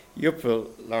Juppel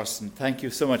Larsen, thank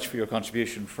you so much for your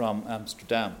contribution from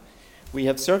Amsterdam. We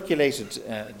have circulated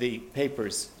the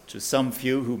papers to some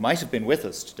few who might have been with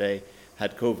us today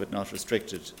had COVID not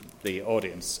restricted the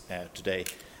audience today,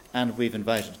 and we've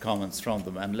invited comments from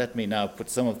them. And let me now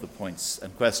put some of the points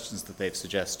and questions that they've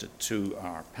suggested to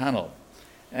our panel.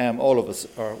 All of us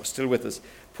are still with us.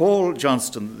 Paul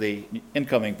Johnston, the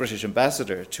incoming British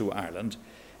ambassador to Ireland,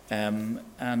 and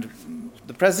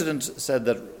the President said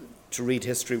that to read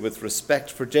history with respect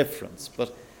for difference,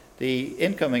 but the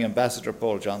incoming ambassador,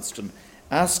 Paul Johnston,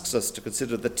 asks us to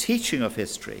consider the teaching of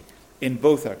history in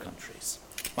both our countries.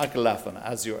 Michael Laffan,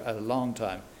 as you're a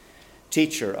long-time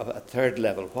teacher of a third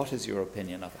level, what is your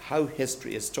opinion of how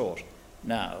history is taught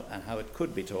now and how it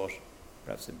could be taught,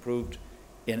 perhaps improved,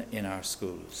 in our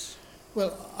schools?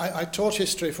 Well, I taught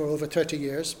history for over 30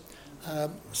 years,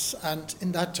 and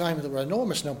in that time there were an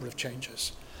enormous number of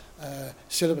changes.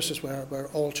 Syllabuses were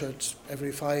altered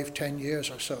every 5-10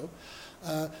 years or so.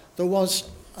 There was,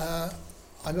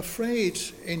 I'm afraid,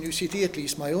 in UCD at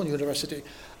least, my own university,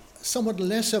 somewhat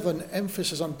less of an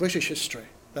emphasis on British history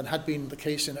than had been the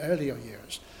case in earlier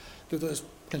years. There was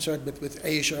concerned with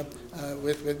Asia,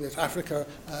 with Africa,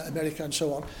 America and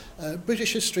so on.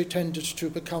 British history tended to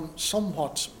become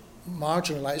somewhat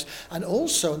marginalised, and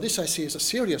also, and this I see as a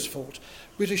serious fault,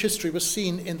 British history was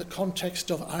seen in the context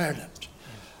of Ireland.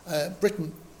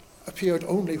 Britain appeared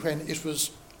only when it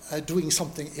was doing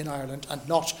something in Ireland and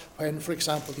not when, for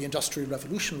example, the Industrial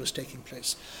Revolution was taking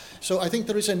place. So I think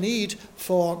there is a need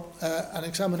for an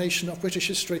examination of British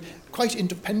history quite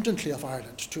independently of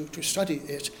Ireland, to study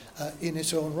it in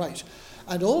its own right.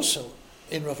 And also,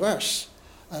 in reverse,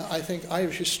 I think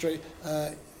Irish history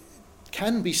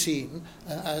can be seen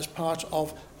as part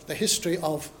of the history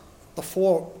of the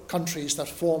 4 countries that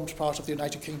formed part of the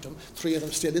United Kingdom, 3 of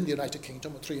them still in the United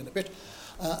Kingdom, or 3 and a bit,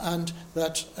 and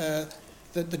that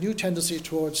the new tendency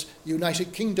towards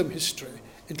United Kingdom history,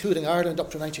 including Ireland up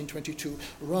to 1922,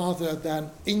 rather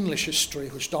than English history,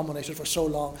 which dominated for so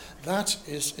long, that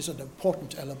is an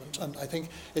important element. And I think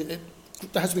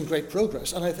there has been great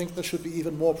progress, and I think there should be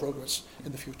even more progress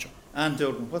in the future. Anne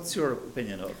Dolan, what's your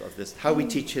opinion of this, how we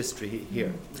teach history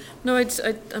here? No,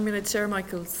 I'd share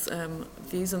Michael's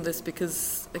views on this,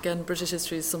 because, again, British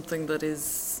history is something that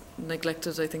is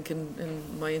neglected, I think, in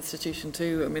my institution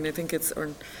too. I mean, I think it's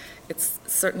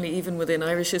certainly even within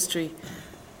Irish history,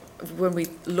 when we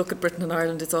look at Britain and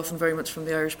Ireland, it's often very much from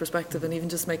the Irish perspective, and even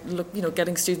just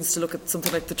getting students to look at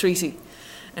something like the treaty,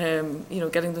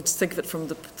 getting them to think of it from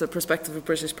the perspective of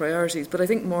British priorities. But I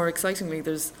think more excitingly,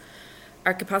 there's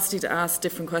our capacity to ask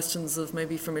different questions of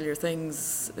maybe familiar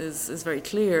things is very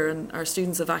clear, and our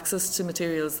students have access to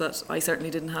materials that I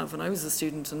certainly didn't have when I was a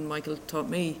student, and Michael taught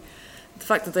me. The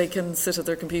fact that they can sit at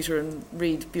their computer and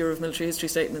read Bureau of Military History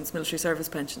statements, military service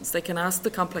pensions, they can ask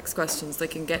the complex questions, they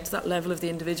can get to that level of the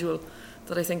individual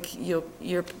that I think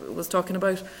Joop was talking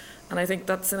about, and I think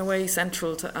that's in a way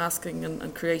central to asking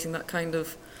and creating that kind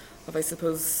of I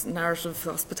suppose, narrative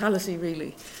hospitality,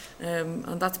 really.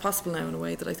 And that's possible now in a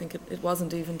way that I think it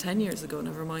wasn't even 10 years ago,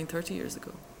 never mind 30 years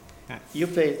ago.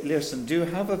 Juppel Larsen, do you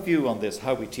have a view on this,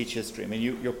 how we teach history? I mean,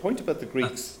 your point about the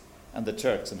Greeks and the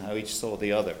Turks and how each saw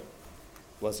the other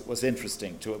was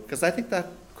interesting to it, because I think that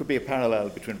could be a parallel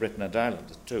between Britain and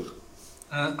Ireland too.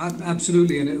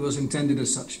 Absolutely, and it was intended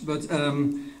as such. But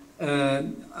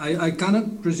I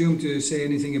cannot presume to say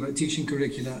anything about teaching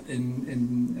curricula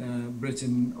in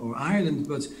Britain or Ireland,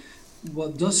 but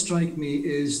what does strike me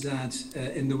is that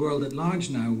in the world at large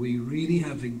now, we really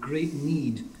have a great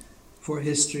need for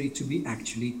history to be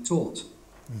actually taught.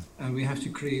 And we have to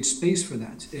create space for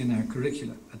that in our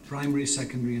curricula at primary,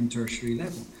 secondary and tertiary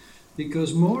level.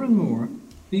 Because more and more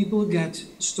people get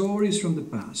stories from the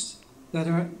past that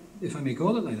are, if I may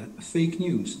call it like that, fake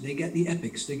news. They get the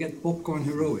epics, they get popcorn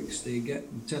heroics, they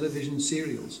get television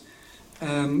serials.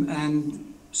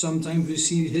 And sometimes we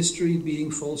see history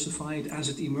being falsified as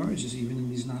it emerges, even in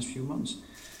these last few months.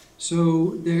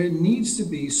 So there needs to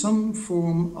be some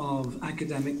form of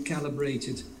academic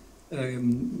calibrated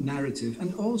narrative.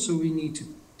 And also we need to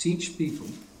teach people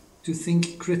to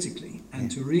think critically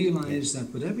and to realize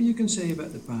that whatever you can say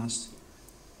about the past,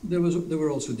 there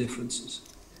were also differences.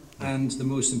 And the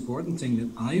most important thing that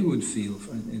I would feel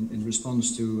in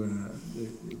response to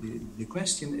the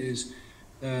question is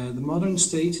the modern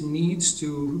state needs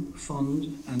to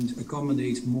fund and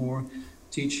accommodate more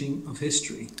teaching of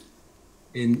history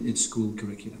in its school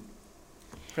curriculum.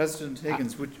 President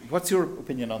Higgins, what's your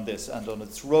opinion on this and on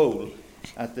its role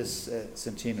at this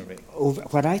centenary?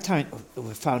 What I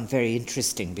found very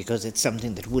interesting, because it's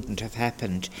something that wouldn't have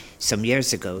happened some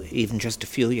years ago, even just a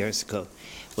few years ago,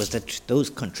 was that those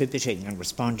contributing and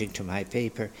responding to my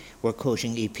paper were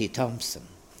quoting E.P. Thompson.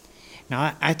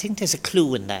 Now, I think there's a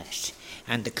clue in that,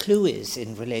 and the clue is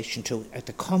in relation to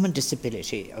the common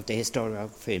disability of the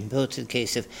historiography in both the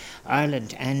case of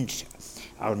Ireland and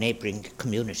our neighbouring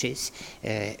communities,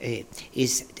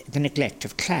 is the neglect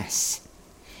of class.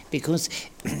 Because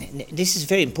this is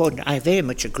very important. I very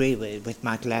much agree with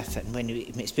Mark Laffan when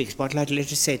he speaks about, let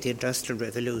us say, the Industrial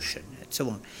Revolution and so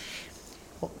on.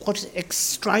 What's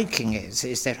striking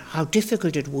is that how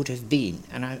difficult it would have been,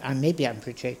 and maybe I'm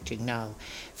projecting now,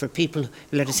 for people,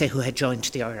 let us say, who had joined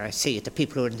the RIC, the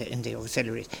people who were in the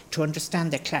auxiliaries, to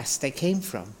understand the class they came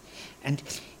from. And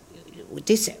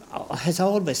this has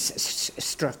always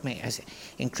struck me as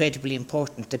incredibly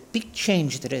important. The big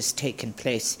change that has taken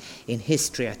place in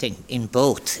history, I think, in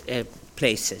both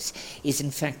places, is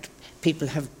in fact people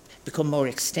have become more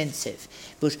extensive.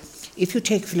 But if you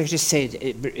take, let us say,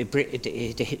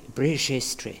 the British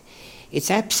history, it's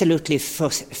absolutely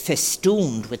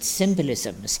festooned with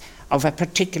symbolisms of a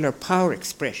particular power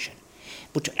expression.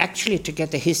 But actually to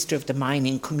get the history of the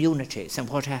mining communities and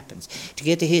what happens, to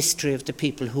get the history of the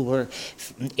people who were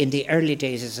in the early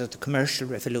days of the commercial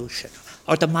revolution,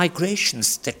 or the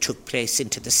migrations that took place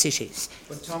into the cities.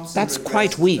 That's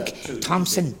quite weak.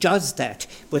 Thompson does that.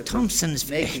 With Thompson's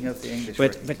making of the English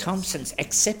with Thompson's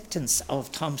acceptance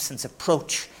of Thompson's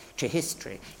approach to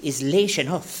history is late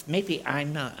enough. Maybe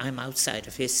I'm outside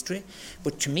of history,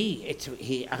 but to me,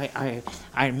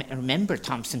 I remember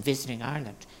Thompson visiting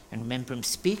Ireland and remember him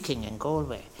speaking in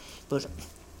Galway, but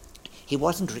he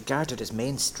wasn't regarded as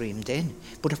mainstream then.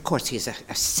 But of course, he's a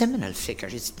seminal figure.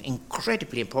 He's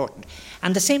incredibly important.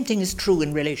 And the same thing is true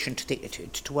in relation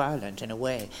to Ireland, in a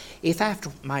way. If after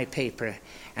my paper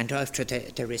and after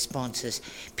the responses,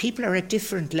 people are at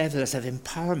different levels of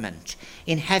empowerment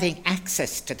in having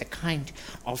access to the kind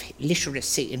of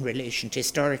literacy in relation to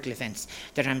historical events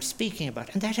that I'm speaking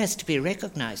about, and that has to be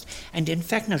recognised. And in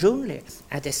fact, not only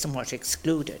are they somewhat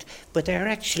excluded, but they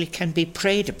actually can be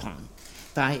preyed upon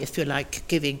by, if you like,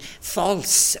 giving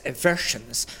false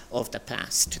versions of the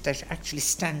past that actually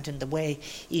stand in the way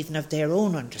even of their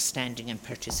own understanding and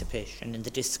participation in the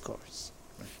discourse.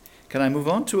 Can I move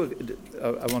on to,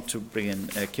 I want to bring in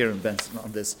Kieran Benson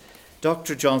on this.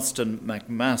 Dr. Johnston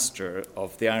McMaster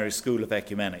of the Irish School of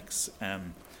Ecumenics,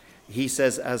 he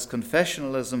says, as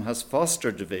confessionalism has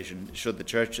fostered division, should the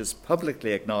churches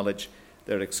publicly acknowledge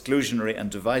their exclusionary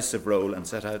and divisive role and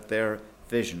set out their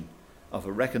vision of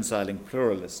a reconciling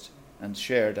pluralist and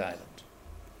shared Ireland?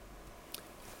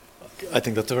 I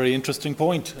think that's a very interesting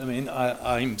point. I mean,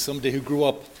 I'm somebody who grew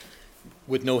up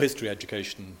with no history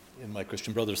education in my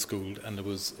Christian Brothers school, and it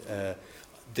was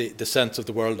the sense of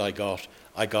the world I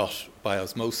got by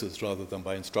osmosis rather than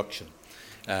by instruction.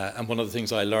 And one of the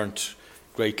things I learnt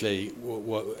greatly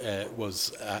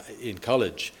was in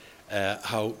college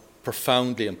how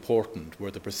profoundly important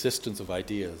were the persistence of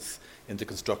ideas in the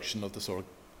construction of the sort of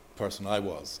person I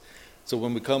was. So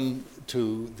when we come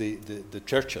to the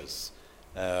churches,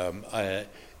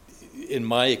 in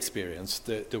my experience,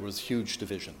 there was huge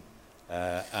division.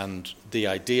 And the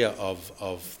idea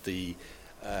of the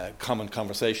common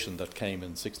conversation that came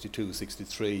in 62,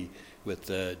 63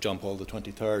 with John Paul the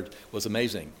 23rd was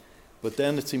amazing. But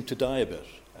then it seemed to die a bit.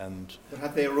 But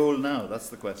have they a role now? That's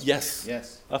the question.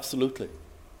 Yes. Absolutely.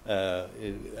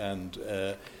 And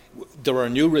there are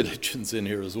new religions in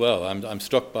here as well. I'm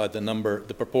struck by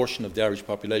the proportion of the Irish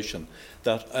population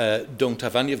that don't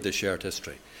have any of this shared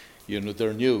history. You know,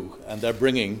 they're new and they're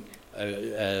bringing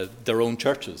their own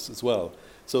churches as well.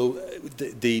 So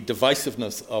the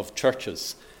divisiveness of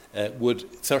churches would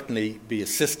certainly be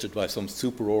assisted by some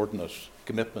superordinate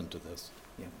commitment to this.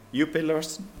 Yeah. You, Bill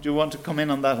Larson, do you want to come in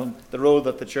on that, on the role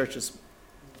that the churches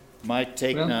might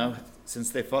take now, since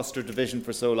they fostered division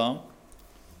for so long?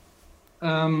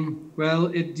 Well,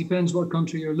 it depends what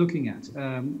country you're looking at.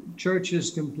 Churches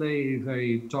can play a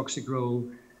very toxic role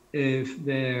if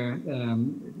their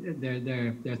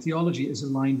theology is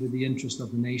aligned with the interest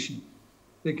of the nation.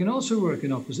 They can also work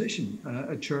in opposition.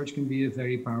 A church can be a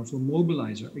very powerful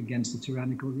mobilizer against a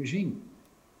tyrannical regime.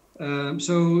 And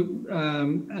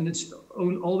it's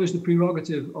always the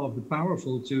prerogative of the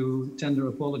powerful to tender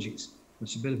apologies.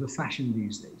 It's a bit of a fashion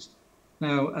these days.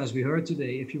 Now, as we heard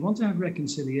today, if you want to have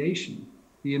reconciliation,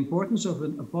 the importance of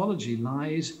an apology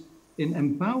lies in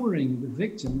empowering the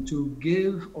victim to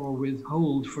give or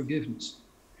withhold forgiveness.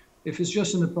 If it's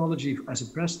just an apology as a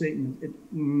press statement,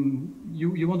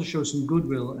 you want to show some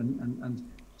goodwill and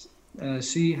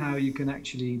see how you can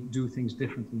actually do things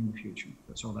differently in the future.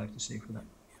 That's all I have to say for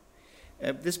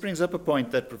that. This brings up a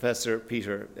point that Professor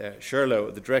Peter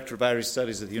Shirlow, the Director of Irish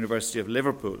Studies at the University of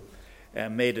Liverpool,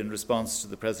 made in response to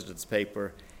the President's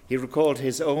paper. He recalled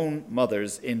his own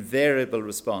mother's invariable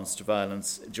response to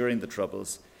violence during the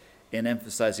Troubles in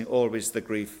emphasising always the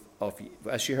grief of,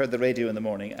 as she heard the radio in the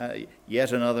morning,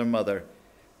 yet another mother,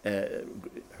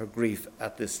 her grief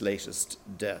at this latest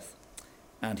death.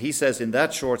 And he says in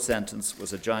that short sentence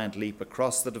was a giant leap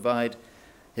across the divide.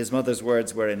 His mother's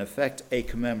words were in effect a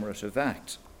commemorative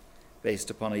act based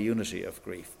upon a unity of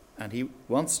grief. And he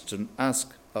wants to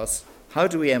ask us, how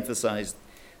do we emphasise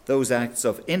those acts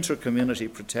of inter-community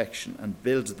protection and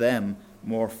build them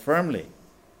more firmly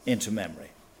into memory?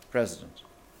 President.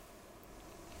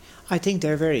 I think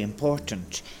they're very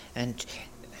important, and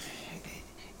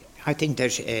I think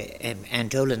there's Anne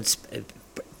Dolan's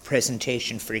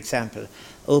presentation, for example,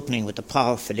 opening with the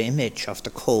powerful image of the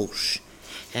coat,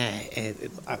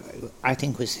 I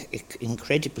think was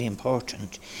incredibly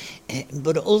important.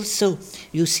 But also,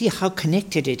 you see how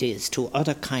connected it is to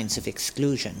other kinds of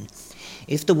exclusion.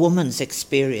 If the woman's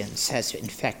experience has in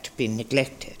fact been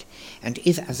neglected, and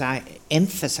if, as I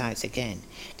emphasise again,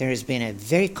 there has been a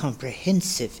very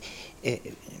comprehensive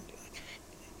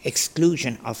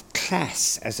exclusion of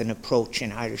class as an approach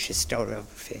in Irish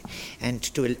historiography, and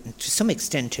to some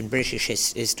extent in British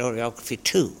historiography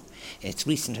too. It's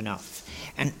recent enough.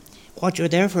 And what you're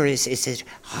there for is that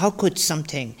how could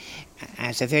something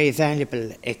as a very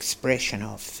valuable expression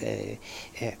of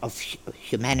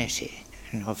humanity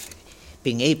and of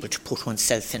being able to put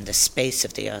oneself in the space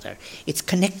of the other, it's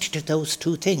connected to those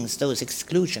two things, those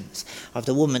exclusions of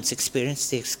the woman's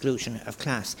experience, the exclusion of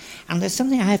class. And there's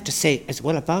something I have to say as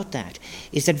well about that,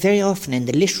 is that very often in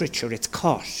the literature it's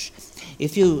caught.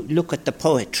 If you look at the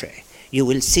poetry, you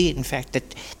will see, in fact,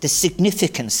 that the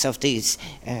significance of these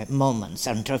moments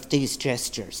and of these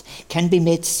gestures can be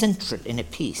made central in a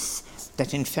piece.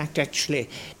 That, in fact, actually,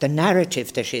 the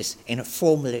narrative that is in a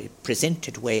formally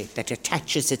presented way that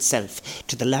attaches itself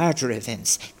to the larger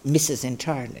events misses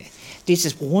entirely. This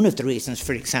is one of the reasons,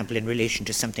 for example, in relation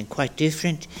to something quite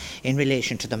different, in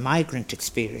relation to the migrant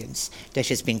experience, that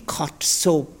has been caught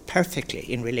so perfectly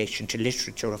in relation to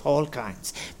literature of all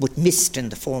kinds, but missed in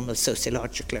the formal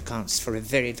sociological accounts for a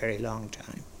very, very long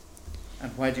time.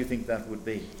 And why do you think that would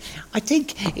be? I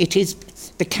think it is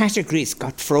the categories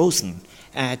got frozen.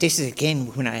 This is again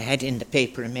when I had in the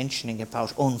paper mentioning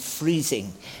about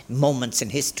unfreezing moments in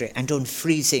history and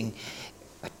unfreezing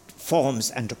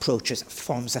forms and approaches,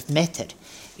 forms of method.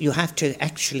 You have to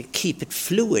actually keep it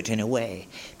fluid in a way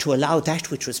to allow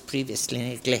that which was previously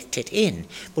neglected in,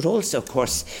 but also, of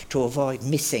course, to avoid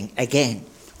missing again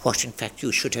what in fact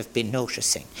you should have been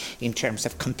noticing in terms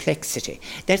of complexity.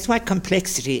 That's why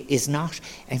complexity is not,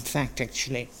 in fact,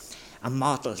 actually a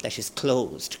model that is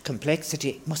closed.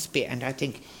 Complexity must be, and I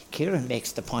think Kieran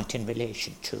makes the point in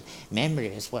relation to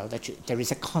memory as well, that there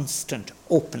is a constant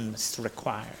openness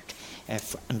required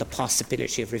and the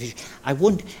possibility of revision.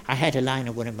 I had a line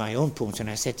in one of my own poems, and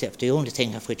I said that the only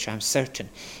thing of which I'm certain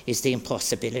is the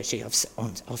impossibility of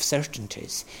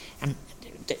certainties. And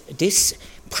this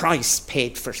price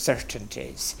paid for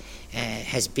certainties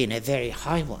has been a very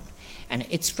high one. And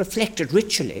it's reflected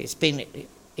ritually. It's been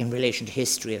in relation to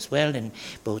history as well, in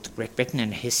both Great Britain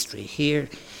and history here.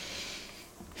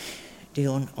 The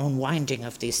unwinding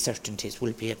of these certainties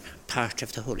will be a part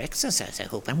of the whole exercise, I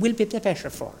hope, and will be the better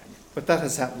for it. But that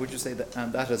has happened, would you say that,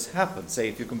 and that has happened, say,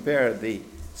 if you compare the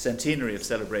centenary of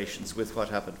celebrations with what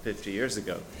happened 50 years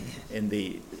ago in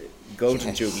the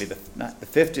Golden Jubilee, the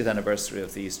 50th anniversary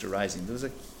of the Easter Rising,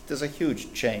 there's a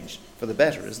huge change for the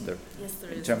better, isn't there? Yes,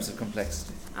 there in is. terms of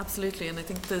complexity. Absolutely, and I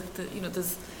think that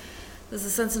there's a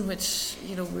sense in which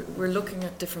we're looking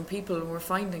at different people and we're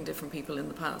finding different people in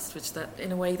the past, which that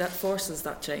in a way that forces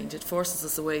that change. It forces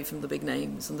us away from the big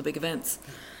names and the big events.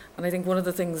 And I think one of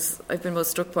the things I've been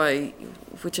most struck by,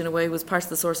 which in a way was part of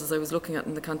the sources I was looking at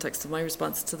in the context of my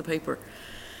response to the paper,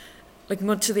 like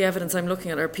much of the evidence I'm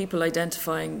looking at are people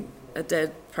identifying a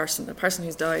dead person, a person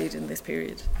who's died in this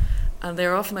period. And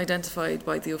they're often identified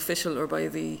by the official or by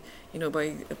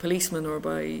by a policeman or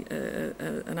by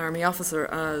an army officer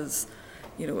as,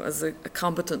 as a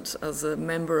combatant, as a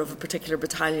member of a particular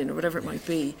battalion or whatever it might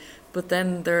be. But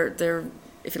then they're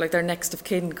if you like, their next of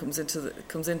kin comes into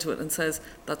it and says,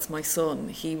 "That's my son.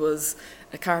 He was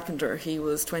a carpenter. He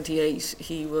was 28.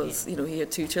 He was, he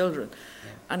had 2 children."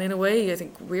 Yeah. And in a way, I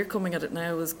think we're coming at it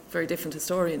now as very different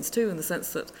historians too, in the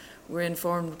sense that we're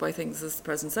informed by things, as the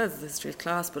President says, the history of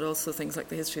class, but also things like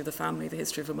the history of the family, the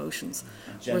history of emotions,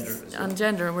 and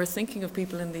gender. And we're thinking of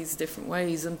people in these different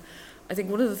ways. And I think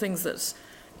one of the things that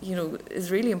is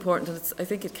really important, and I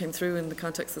think it came through in the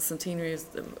context of the centenary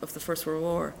of the First World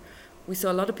War. We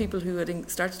saw a lot of people who had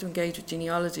started to engage with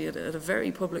genealogy at a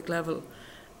very public level,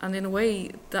 and in a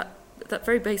way that that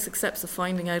very basic steps of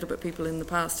finding out about people in the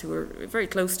past who were very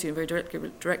close to you and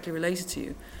very directly related to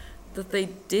you, that they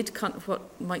did what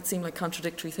might seem like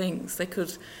contradictory things. They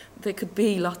could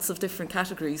be lots of different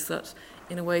categories that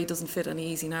in a way doesn't fit any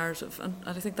easy narrative. And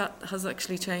I think that has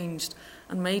actually changed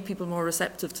and made people more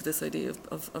receptive to this idea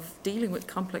of dealing with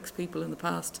complex people in the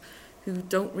past who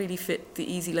don't really fit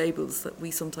the easy labels that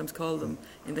we sometimes call them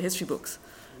in the history books,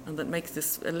 and that makes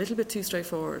this a little bit too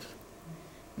straightforward.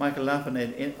 Michael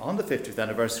Lappin, on the 50th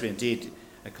anniversary, indeed,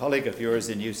 a colleague of yours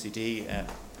in UCD,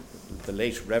 the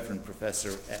late Reverend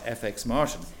Professor F.X.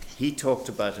 Martin, he talked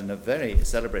about in a very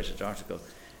celebrated article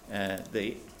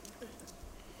the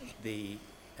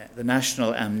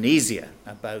national amnesia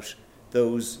about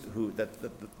those who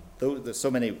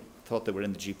so many thought they were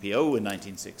in the GPO in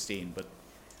 1916, but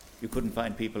you couldn't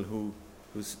find people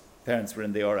whose parents were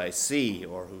in the RIC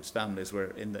or whose families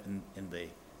were in the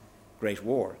Great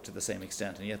War to the same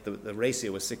extent, and yet the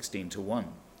ratio was 16-1.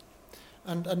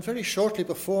 And very shortly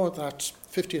before that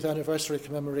 50th anniversary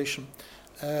commemoration,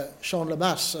 Sean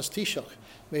Lemass, as Taoiseach,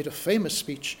 made a famous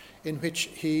speech in which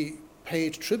he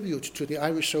paid tribute to the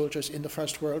Irish soldiers in the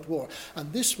First World War.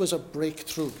 And this was a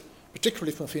breakthrough,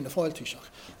 particularly from Fianna Fáil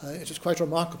Taoiseach. It is quite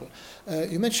remarkable.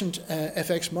 You mentioned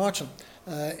F.X. Martin.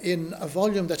 In a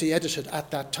volume that he edited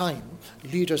at that time,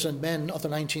 Leaders and Men of the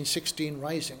 1916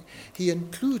 Rising, he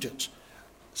included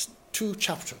 2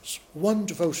 chapters, one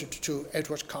devoted to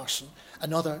Edward Carson,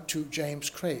 another to James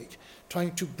Craig,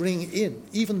 trying to bring in,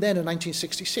 even then in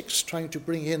 1966, trying to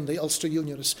bring in the Ulster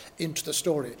Unionists into the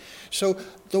story. So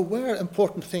there were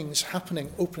important things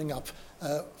happening, opening up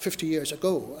 50 years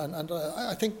ago, and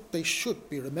I think they should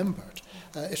be remembered.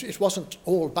 It wasn't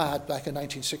all bad back in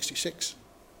 1966.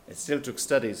 It still took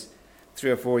studies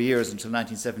 3 or 4 years until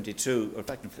 1972, or in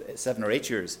fact 7 or 8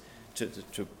 years,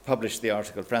 to publish the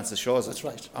article, Francis Shaw's That's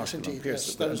right, article. yes, indeed. Yes.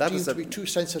 Yes. That was deemed to be too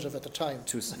sensitive at the time.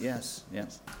 Yes.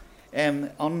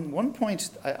 On one point,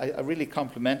 I really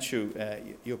compliment you,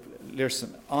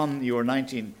 Learson, on your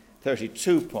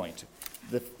 1932 point,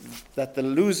 that the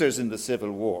losers in the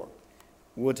Civil War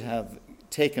would have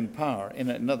taken power in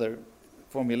another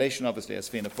formulation, obviously, as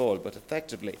Fianna Fáil, but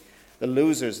effectively the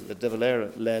losers, the De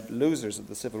Valera-led losers of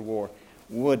the Civil War,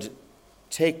 would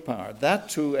take power. That,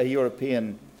 to a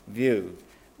European view,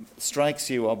 strikes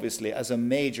you, obviously, as a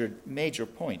major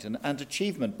point and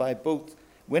achievement by both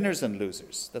winners and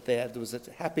losers, that there was a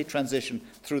happy transition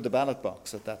through the ballot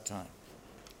box at that time.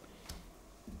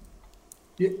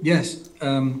 Yes.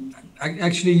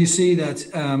 Actually, you see that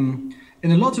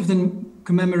in a lot of the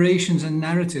commemorations and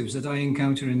narratives that I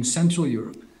encounter in Central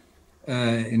Europe,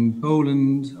 in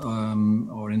Poland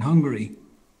or in Hungary,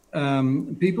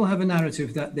 people have a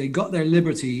narrative that they got their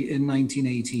liberty in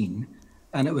 1918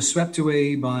 and it was swept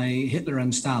away by Hitler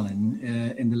and Stalin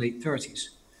in the late 30s.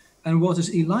 And what is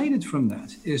elided from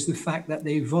that is the fact that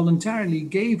they voluntarily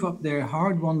gave up their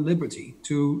hard-won liberty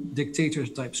to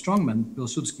dictator-type strongmen,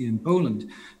 Pilsudski in Poland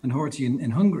and Horthy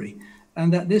in Hungary,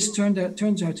 and that this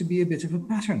turns out to be a bit of a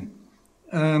pattern.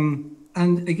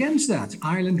 And against that,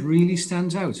 Ireland really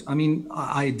stands out. I mean,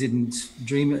 I didn't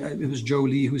dream, it was Joe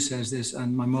Lee who says this,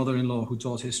 and my mother-in-law who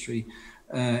taught history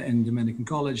in Dominican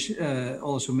College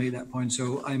also made that point.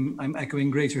 So I'm echoing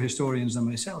greater historians than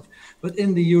myself. But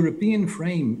in the European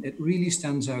frame, it really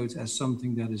stands out as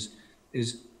something that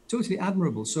is totally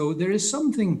admirable. So there is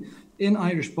something in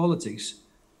Irish politics,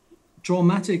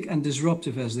 traumatic and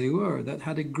disruptive as they were, that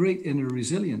had a great inner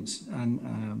resilience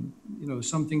and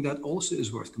something that also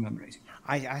is worth commemorating.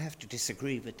 I have to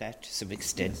disagree with that to some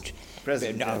extent.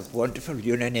 President, yes. Wonderful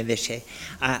unanimity.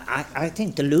 I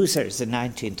think the losers in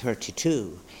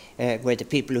 1932 were the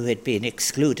people who had been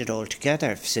excluded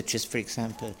altogether, such as, for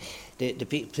example, the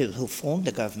people who formed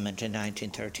the government in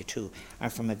 1932 are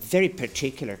from a very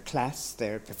particular class. They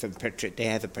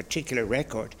have a particular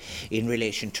record in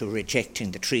relation to rejecting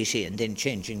the treaty and then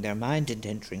changing their mind and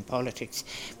entering politics.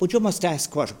 But you must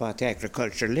ask, what about the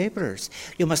agricultural labourers?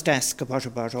 You must ask, what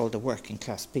about all the working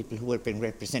class people who were being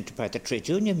represented by the trade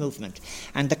union movement?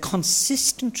 And the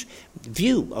consistent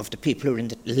view of the people who are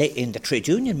in the trade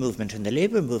union movement and the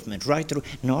labour movement, right through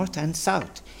north and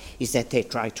south, is that they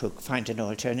try to find an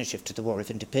alternative to the War of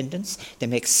Independence. They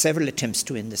make several attempts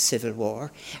to end the Civil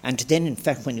War. And then, in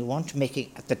fact, when you want to make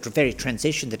it, the very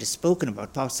transition that is spoken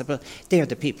about possible, they are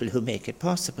the people who make it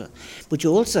possible. But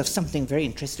you also have something very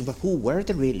interesting about who were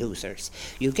the real losers.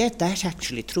 You get that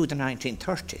actually through the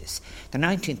 1930s. The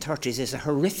 1930s is a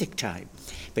horrific time,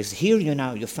 because here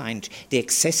you find the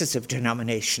excesses of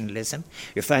denominationalism.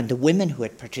 You find the women who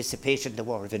had participated in the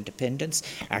War of Independence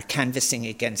are canvassing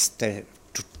against the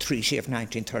Treaty of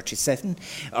 1937,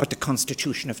 or the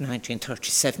Constitution of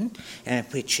 1937,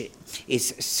 which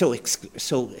is so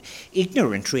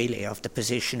ignorant, really, of the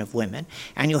position of women.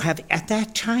 And you have, at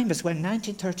that time as well,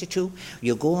 1932,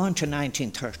 you go on to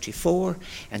 1934,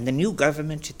 and the new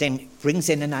government then brings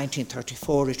in in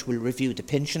 1934, it will review the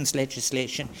pensions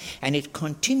legislation, and it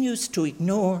continues to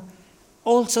ignore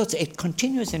all sorts. It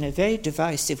continues in a very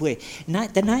divisive way. The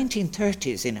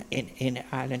 1930s in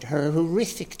Ireland are a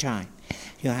horrific time.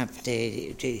 You have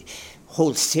the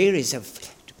whole series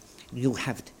of, you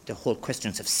have the whole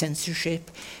questions of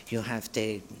censorship, you have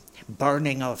the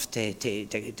burning of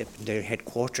the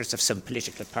headquarters of some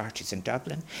political parties in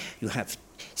Dublin, you have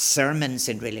sermons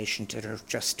in relation to, that are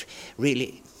just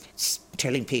really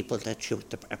telling people that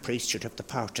a priest should have the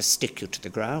power to stick you to the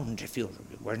ground if you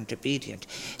weren't obedient.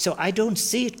 So I don't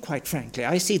see it, quite frankly.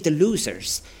 I see the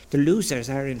losers. The losers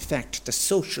are, in fact, the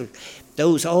social,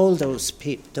 those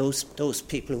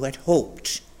people who had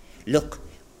hoped, look,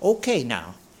 okay,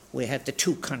 now we have the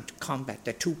two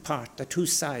the two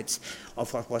sides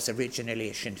of what was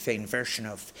originally a Sinn Féin version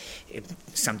of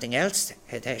something else,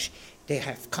 that they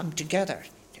have come together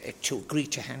to agree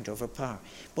to hand over power.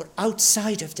 But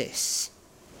outside of this,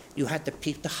 you had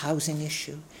the housing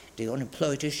issue, the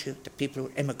unemployed issue, the people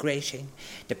emigrating,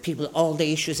 all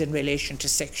the issues in relation to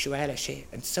sexuality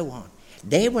and so on.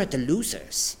 They were the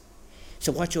losers.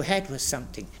 So what you had was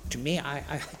something, to me,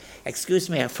 I excuse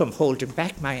me from holding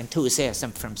back my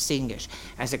enthusiasm from seeing it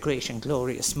as a great and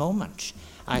glorious moment.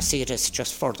 I see it as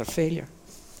just further failure.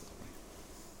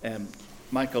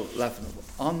 Michael Laffan,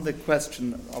 on the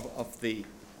question of the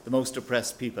most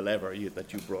oppressed people ever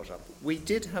that you brought up, we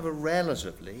did have a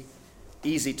relatively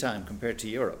easy time compared to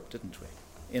Europe, didn't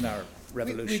we, in our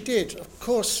revolution? We did. Of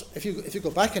course, if you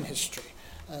go back in history,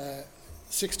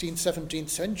 16th, 17th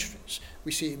centuries,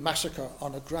 we see massacre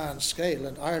on a grand scale,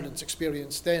 and Ireland's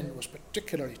experience then was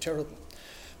particularly terrible.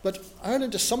 But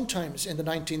Ireland is sometimes in the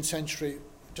 19th century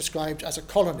described as a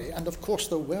colony, and of course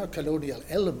there were colonial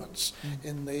elements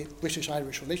in the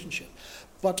British-Irish relationship.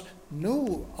 But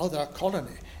no other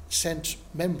colony sent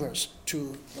members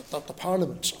to the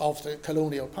parliament of the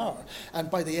colonial power. And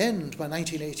by the end, by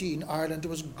 1918, Ireland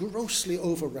was grossly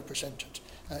overrepresented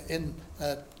in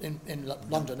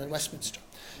London and Westminster.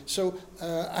 So,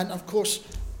 and of course,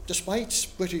 despite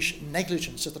British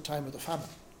negligence at the time of the famine,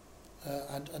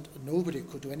 and nobody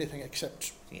could do anything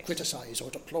except criticise or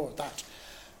deplore that,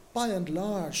 by and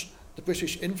large, the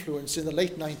British influence in the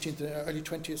late 19th and early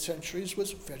 20th centuries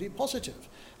was very positive,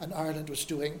 and Ireland was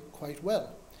doing quite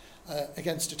well,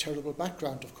 against a terrible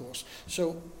background, of course.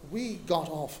 So we got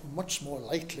off much more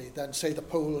lightly than, say, the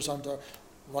Poles under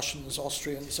Russians,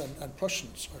 Austrians, and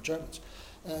Prussians, or Germans.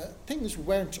 Things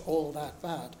weren't all that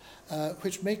bad,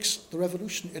 which makes the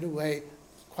revolution, in a way,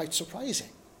 quite surprising,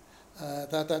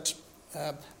 that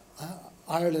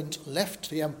Ireland left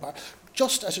the empire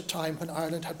just at a time when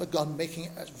Ireland had begun making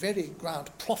a very grand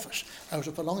profit out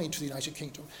of belonging to the United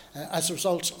Kingdom as a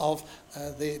result of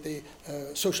the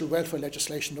social welfare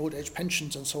legislation, old age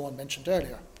pensions and so on mentioned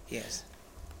earlier. Yes.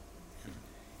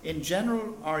 In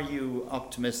general, are you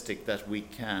optimistic that we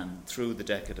can, through the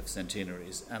decade of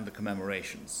centenaries and the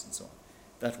commemorations and so on,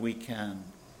 that we can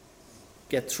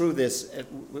get through this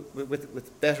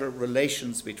with better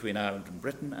relations between Ireland and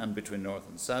Britain and between North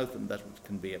and South, and that it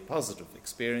can be a positive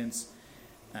experience,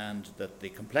 and that the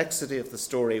complexity of the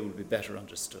story will be better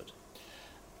understood?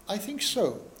 I think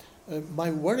so. My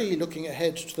worry looking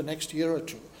ahead to the next year or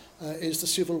two is the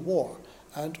Civil War,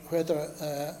 and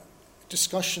whether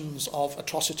discussions of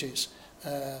atrocities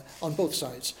on both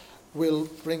sides will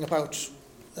bring about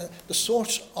the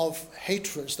sort of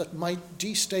hatreds that might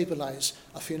destabilise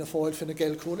a Fianna Fáil, Fine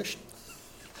Gael coalition.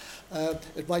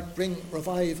 It might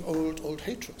revive old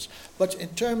hatreds. But in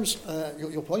terms,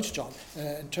 your point, John,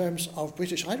 in terms of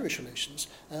British-Irish relations,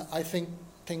 I think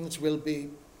things will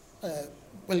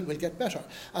get better.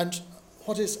 And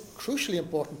what is crucially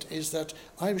important is that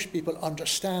Irish people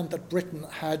understand that Britain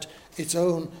had its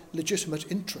own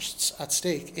legitimate interests at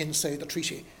stake in, say, the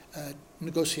treaty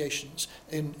negotiations,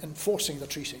 in enforcing the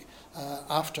treaty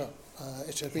after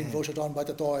it had been voted on by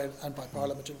the Dáil and by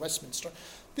Parliament in Westminster.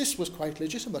 This was quite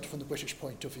legitimate from the British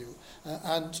point of view.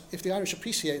 And if the Irish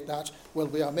appreciate that, well,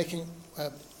 we are making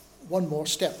one more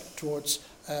step towards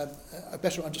a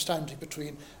better understanding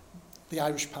between the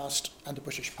Irish past and the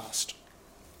British past.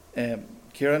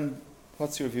 Kieran,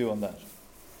 what's your view on that?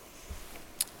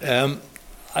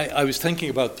 I was thinking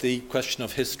about the question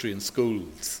of history in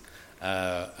schools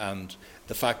and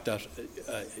the fact that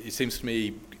it seems to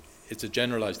me it's a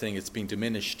generalised thing. It's been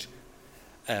diminished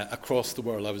across the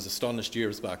world. I was astonished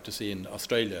years back to see in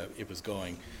Australia it was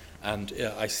going, And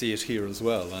I see it here as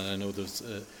well, and I know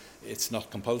it's not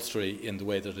compulsory in the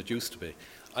way that it used to be.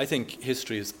 I think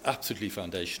history is absolutely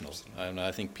foundational, and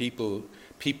I think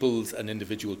peoples and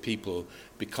individual people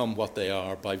become what they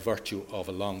are by virtue of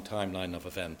a long timeline of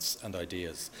events and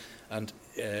ideas. And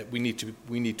we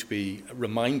need to be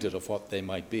reminded of what they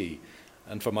might be.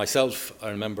 And for myself, I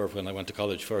remember when I went to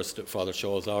college first, Father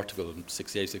Shaw's article in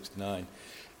 68, 69,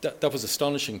 that was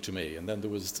astonishing to me. And then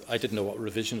I didn't know what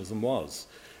revisionism was.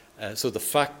 So the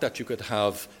fact that you could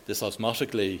have this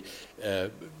osmotically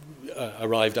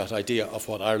arrived at idea of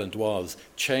what Ireland was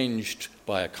changed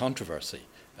by a controversy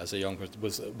as a young person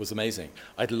was amazing.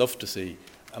 I'd love to see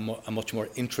a much more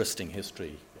interesting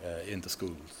history in the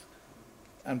schools.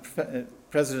 And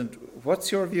President,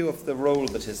 what's your view of the role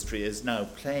that history is now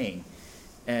playing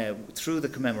through the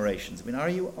commemorations? I mean,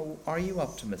 are you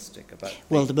optimistic about?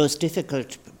 Well, the most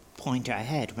difficult point I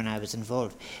had when I was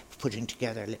involved putting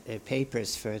together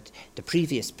papers for the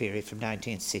previous period from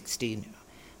 1916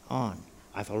 on.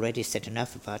 I've already said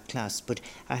enough about class, but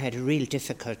I had a real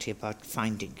difficulty about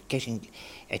getting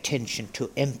attention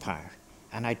to empire.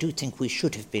 And I do think we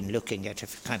should have been looking at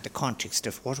the context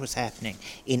of what was happening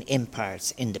in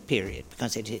empires in the period,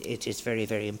 because it is very,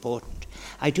 very important.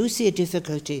 I do see a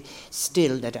difficulty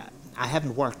still that I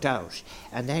haven't worked out,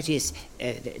 and that is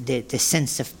the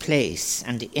sense of place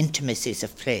and the intimacies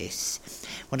of place.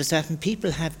 What has happened,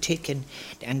 people have taken,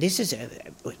 and this is,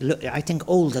 I think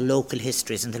all the local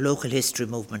histories, and the local history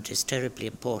movement is terribly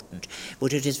important,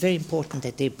 but it is very important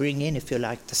that they bring in, if you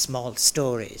like, the small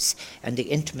stories and the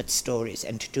intimate stories,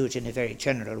 and to do it in a very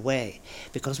general way.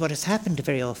 Because what has happened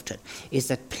very often is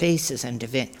that places and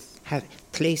events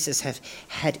have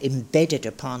had embedded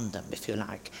upon them, if you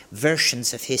like,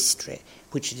 versions of history,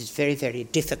 which it is very, very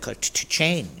difficult to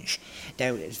change.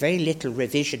 There is very little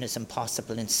revisionism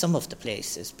possible in some of the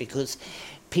places because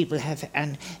people have,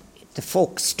 and the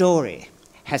folk story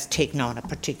has taken on a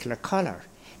particular colour.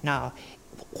 Now,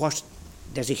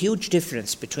 there's a huge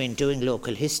difference between doing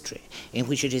local history, in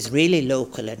which it is really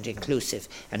local and inclusive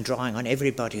and drawing on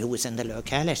everybody who was in the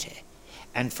locality,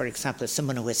 and, for example,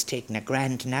 someone who has taken a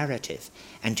grand narrative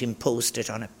and imposed it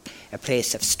on a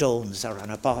place of stones or on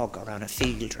a bog or on a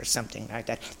field or something like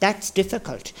that. That's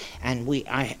difficult. And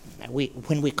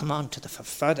when we come on to the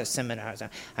further seminars,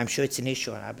 I'm sure it's an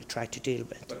issue I will try to deal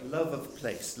with. But love of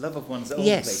place, love of one's own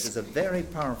Yes. place is a very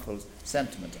powerful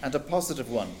sentiment and a positive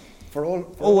one. For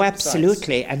all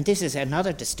absolutely. sides. And this is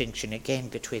another distinction again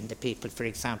between the people, for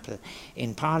example,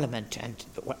 in Parliament. And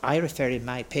I refer in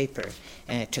my paper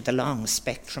to the long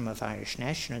spectrum of Irish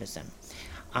nationalism.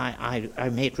 I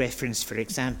made reference, for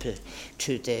example,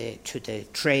 to the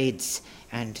trades,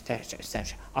 and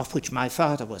that of which my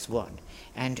father was one.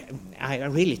 And I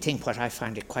really think what I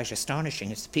find it quite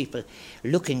astonishing is the people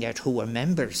looking at who were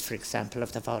members, for example,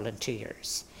 of the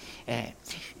volunteers.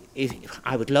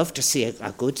 I would love to see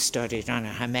a good study on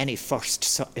how many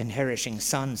first inheriting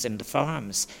sons in the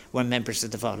farms were members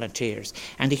of the volunteers,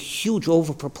 and a huge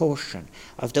overproportion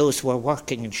of those who were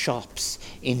working in shops,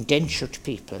 indentured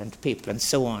people and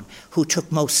so on, who took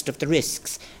most of the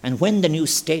risks. And when the new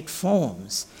state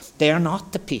forms, they are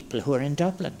not the people who are in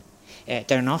Dublin.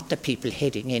 They're not the people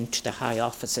heading into the high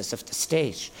offices of the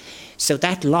state. So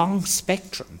that long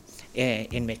spectrum,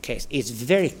 in my case, is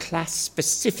very class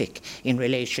specific in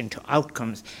relation to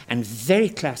outcomes, and very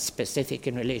class specific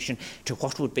in relation to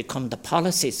what would become the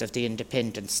policies of the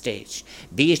independent state,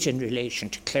 be it in relation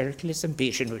to clericalism, be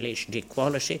it in relation to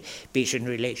equality, be it in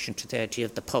relation to the idea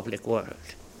of the public world,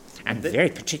 and very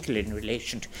particularly in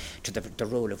relation to the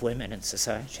role of women in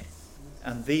society.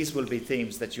 And these will be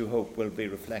themes that you hope will be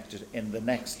reflected in the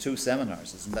next two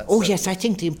seminars, isn't that Oh, so? yes, I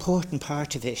think the important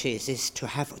part of it is to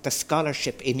have the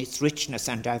scholarship in its richness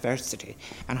and diversity,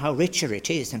 and how richer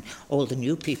it is, and all the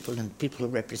new people and people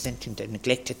representing the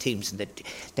neglected themes,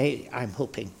 and I'm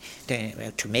hoping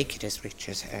to make it as rich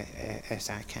as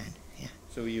I can. Yeah.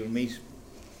 So you'll meet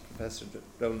Professor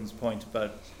Dolan's point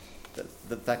about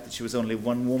the fact that she was only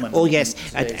one woman. Oh yes,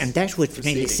 and that would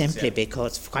really simply yeah.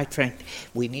 because, quite frankly,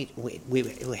 we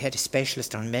had a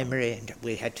specialist on memory, and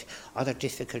we had other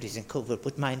difficulties in COVID.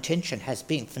 But my intention has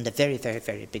been from the very, very,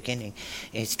 very beginning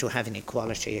is to have an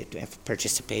equality of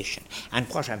participation. And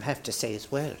what I have to say as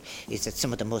well is that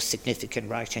some of the most significant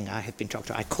writing I have been talking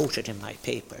to, I quoted in my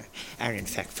paper, are in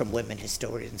fact from women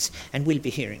historians, and we'll be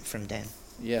hearing from them.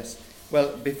 Yes.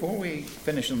 Well, before we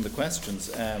finish on the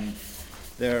questions.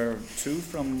 There are two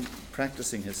from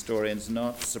practicing historians.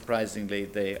 Not surprisingly,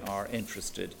 they are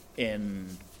interested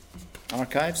in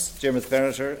archives, Diarmuid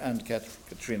Veriter and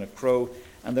Katrina Crowe,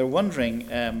 and they're wondering,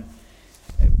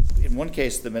 in one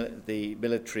case, the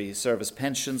military service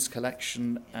pensions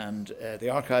collection and the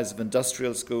archives of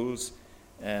industrial schools,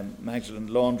 Magdalen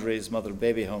laundries, mother and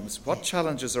baby homes. What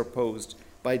challenges are posed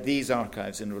by these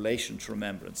archives in relation to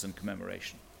remembrance and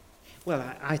commemoration?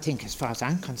 Well, I think as far as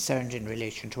I'm concerned in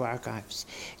relation to archives,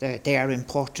 they are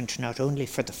important not only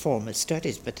for the formal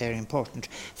studies, but they're important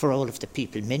for all of the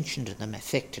people mentioned in them,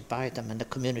 affected by them, and the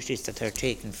communities that they're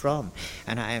taken from.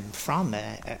 And I am from,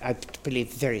 I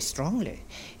believe very strongly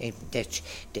that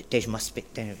they must be...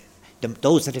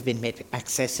 Those that have been made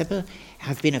accessible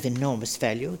have been of enormous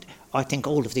value. I think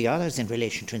all of the others in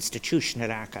relation to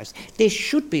institutional archives, they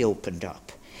should be opened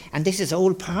up. And this is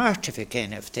all part of,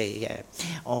 again, of the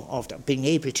being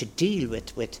able to deal with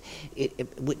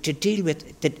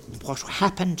what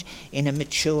happened in a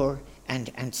mature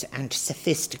and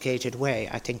sophisticated way.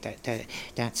 I think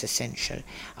that's essential.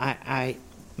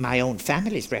 My own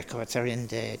family's records are in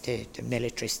the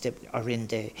military, are in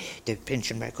the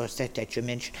pension records that you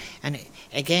mentioned. And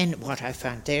again, what I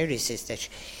found there is that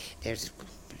there's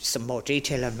some more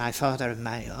detail on my father and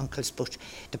my uncles, but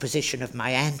the position of my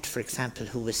aunt, for example,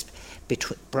 who was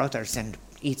between brothers on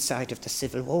each side of the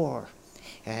Civil War,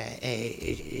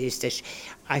 is that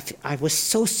I was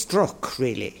so struck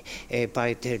really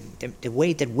by the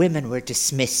way that women were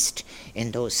dismissed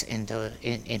in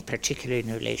particular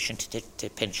in relation to the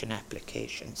pension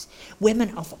applications.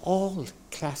 Women of all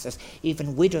classes,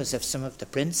 even widows of some of the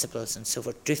principals and so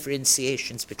forth,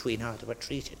 differentiations between how they were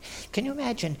treated. Can you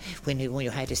imagine when you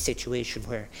had a situation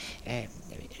where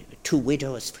two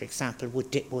widows, for example,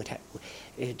 would have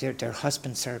their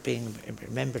husbands are being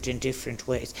remembered in different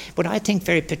ways. But I think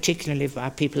very particularly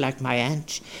about people like my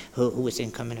aunt, who was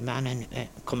in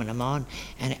Cumann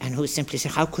and who simply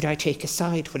said, how could I take a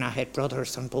side when I had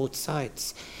brothers on both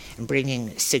sides? And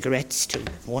bringing cigarettes to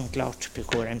one lot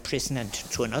who were in prison and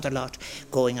to another lot,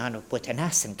 going on with an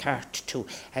ass and cart to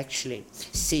actually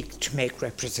seek to make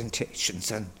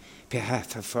representations on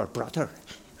behalf of her brother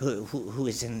who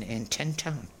is in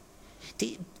Tentown.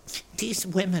 These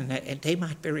women, they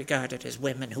might be regarded as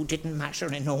women who didn't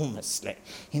matter enormously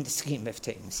in the scheme of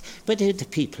things, but they're the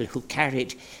people who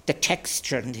carried the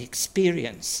texture and the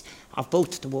experience of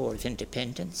both the War of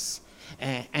Independence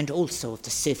and also of the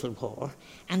Civil War,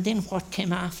 and then what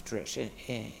came after it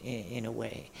in a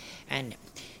way. And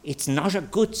it's not a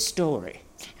good story.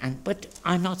 But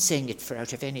I'm not saying it for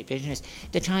out of any business.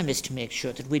 The time is to make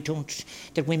sure that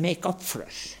we make up for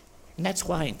it. And that's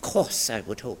why in course I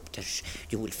would hope that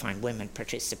you will find women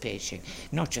participating,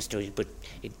 not just but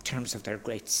in terms of their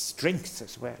great strengths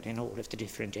as well in all of the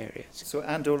different areas. So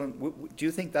Anne Dolan, do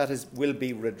you think that will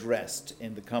be redressed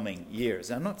in the coming years?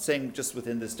 I'm not saying just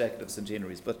within this decade of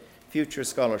centenaries, but future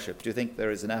scholarship. Do you think there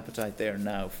is an appetite there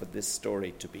now for this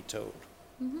story to be told?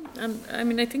 Mm-hmm. And I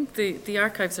mean, I think the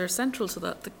archives are central to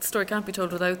that. The story can't be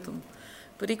told without them.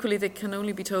 But equally, they can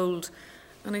only be told.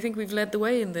 And I think we've led the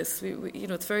way in this.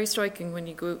 It's very striking when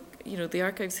you go, the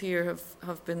archives here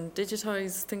have been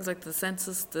digitised, things like the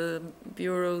census, the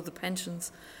bureau, the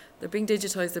pensions. They're being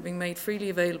digitised, they're being made freely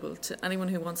available to anyone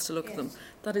who wants to look at them.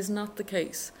 That is not the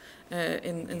case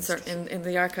in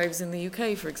the archives in the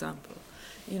UK, for example.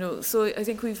 So I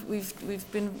think we've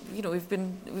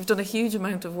done a huge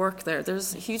amount of work there.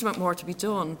 There's a huge amount more to be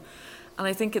done. And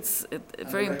I think it's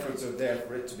very important. The records are there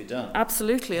for it to be done.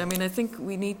 Absolutely. I mean, I think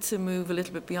we need to move a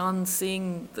little bit beyond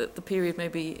seeing the period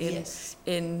maybe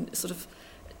in sort of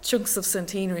chunks of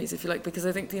centenaries, if you like, because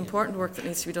I think the important work that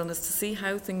needs to be done is to see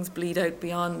how things bleed out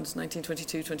beyond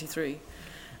 1922-23.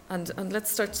 And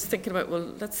let's start thinking about,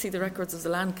 let's see the records of the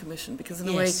Land Commission, because in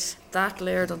a way that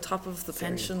layered on top of the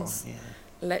pensions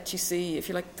let you see, if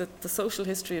you like, the social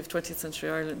history of 20th century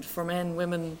Ireland for men,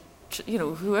 women,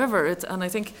 whoever. And I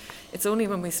think it's only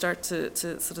when we start to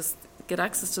sort of get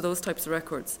access to those types of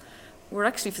records, we're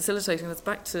actually facilitating. It's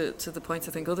back to the points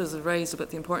I think others have raised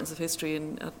about the importance of history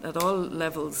at all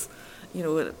levels,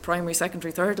 at primary,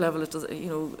 secondary, third level, it does,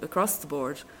 across the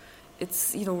board.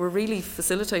 It's, we're really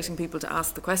facilitating people to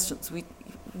ask the questions. We've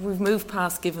moved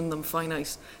past giving them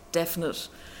finite, definite,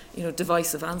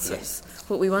 divisive answers.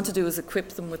 What we want to do is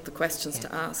equip them with the questions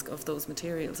to ask of those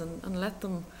materials and let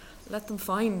them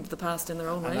find the past in their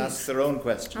own ways. And ask their own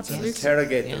questions. Absolutely. And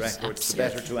interrogate the records the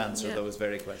better to answer those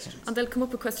very questions. And they'll come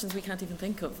up with questions we can't even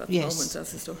think of at the moment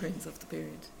as historians of the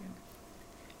period.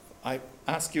 I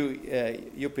ask you,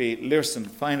 Yuppie Learson,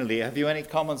 finally, have you any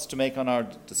comments to make on our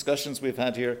discussions we've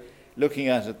had here, looking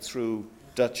at it through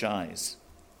Dutch eyes?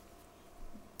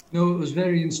 No, it was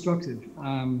very instructive,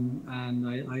 and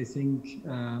I think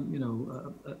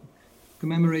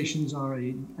commemorations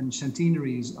and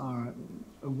centenaries are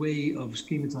a way of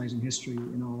schematizing history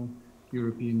in all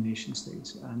European nation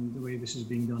states. And the way this is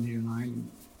being done here in Ireland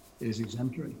is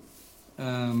exemplary.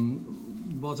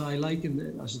 What I like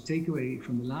as a takeaway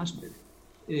from the last bit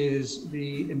is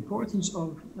the importance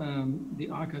of the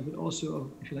archive, but also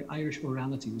of, if you like, Irish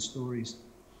orality, the stories.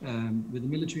 With the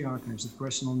military archives, the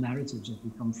personal narratives have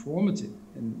become formative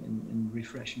in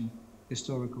refreshing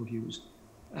historical views.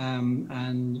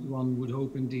 And one would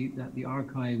hope indeed that the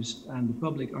archives and the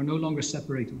public are no longer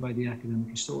separated by the academic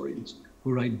historians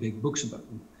who write big books about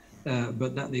them,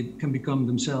 but that they can become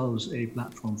themselves a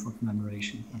platform for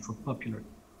commemoration and for popular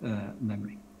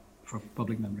memory, for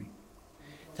public memory.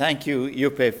 Thank you,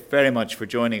 Juppe, very much for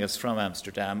joining us from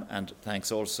Amsterdam, and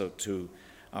thanks also to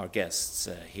our guests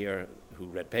here who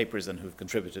read papers and who've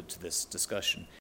contributed to this discussion.